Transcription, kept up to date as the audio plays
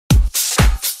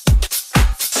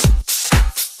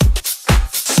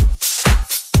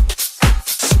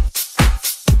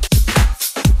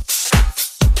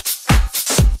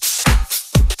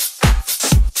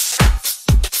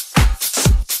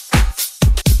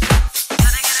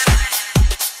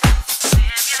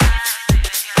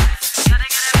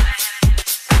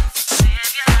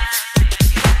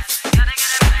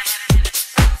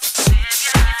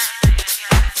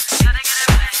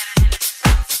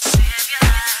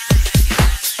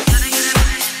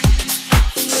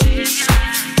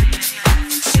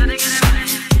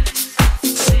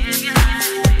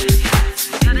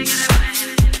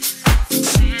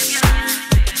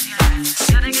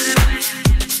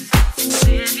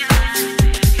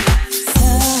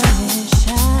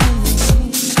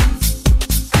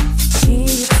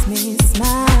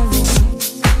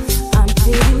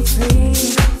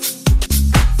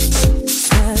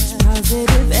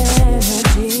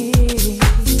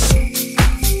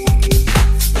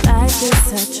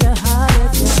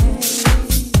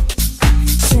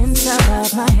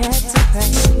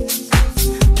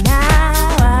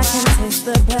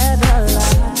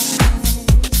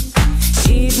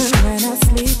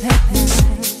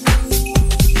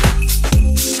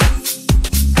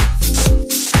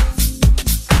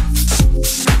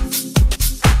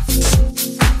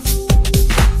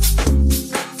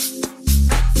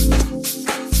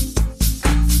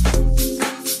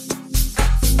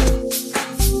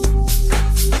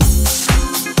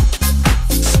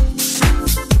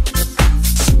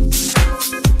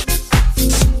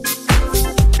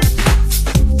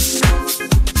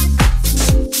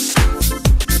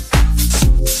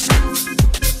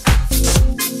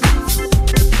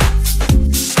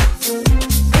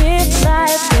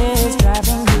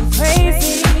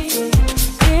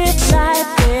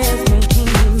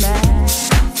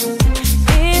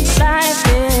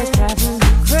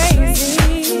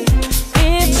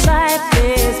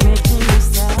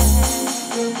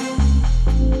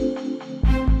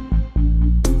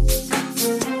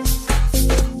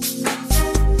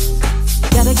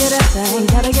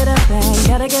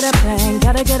and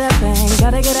gotta get up and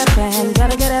gotta get up and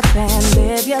gotta get up and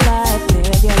live your life,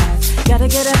 live your life. Gotta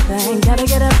get up and gotta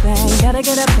get up and gotta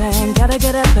get up and gotta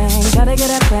get up and gotta get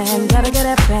up and gotta get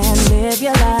up and live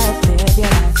your life, live your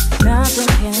life. Nothing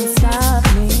can stop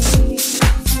me,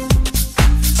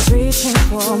 reaching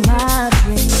for my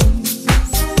dreams.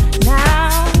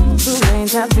 Now the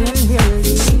reins have been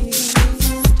released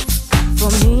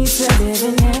for me to live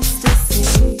in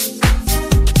ecstasy.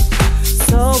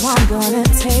 So I'm gonna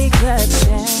take a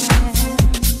chance,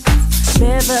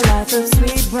 live a life of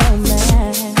sweet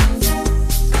romance.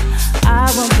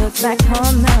 I won't look back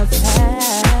on the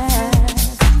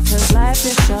past, 'cause life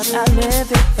is short, I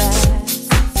live it fast.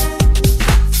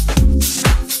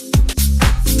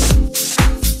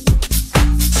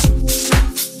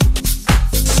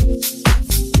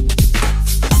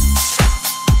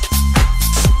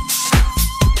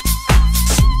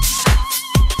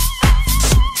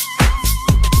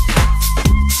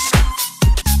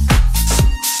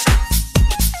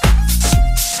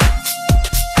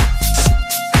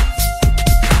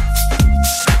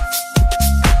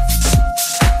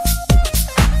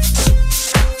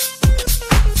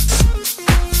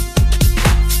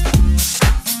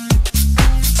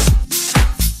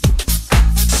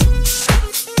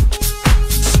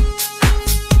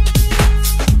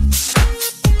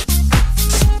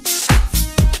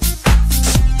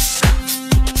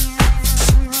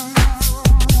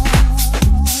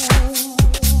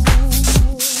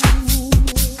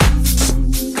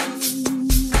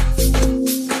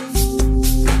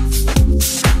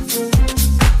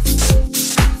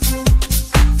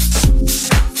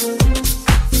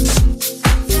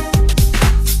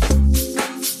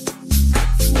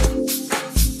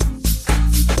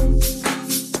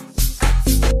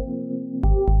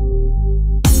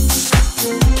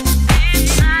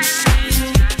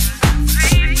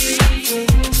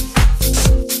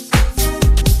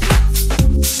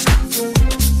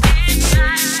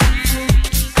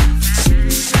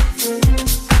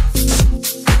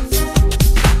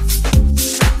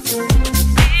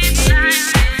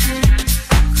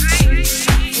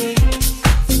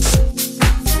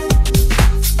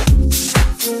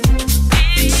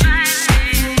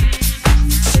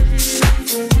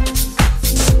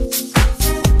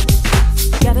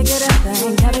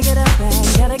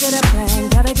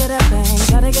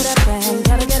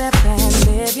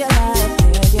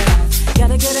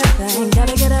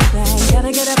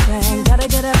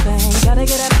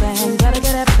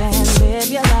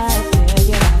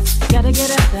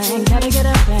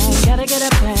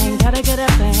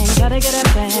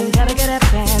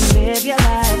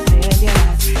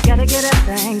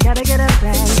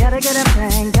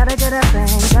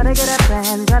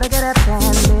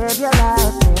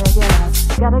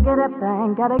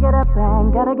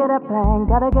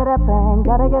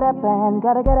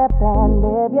 Gotta get up and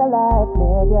live your life,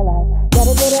 live your life.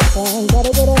 Gotta get up and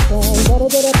gotta get up and gotta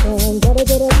get up and gotta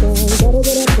get up and gotta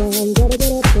get up and gotta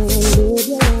get up and live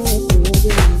your life, live your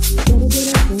life. Gotta get up.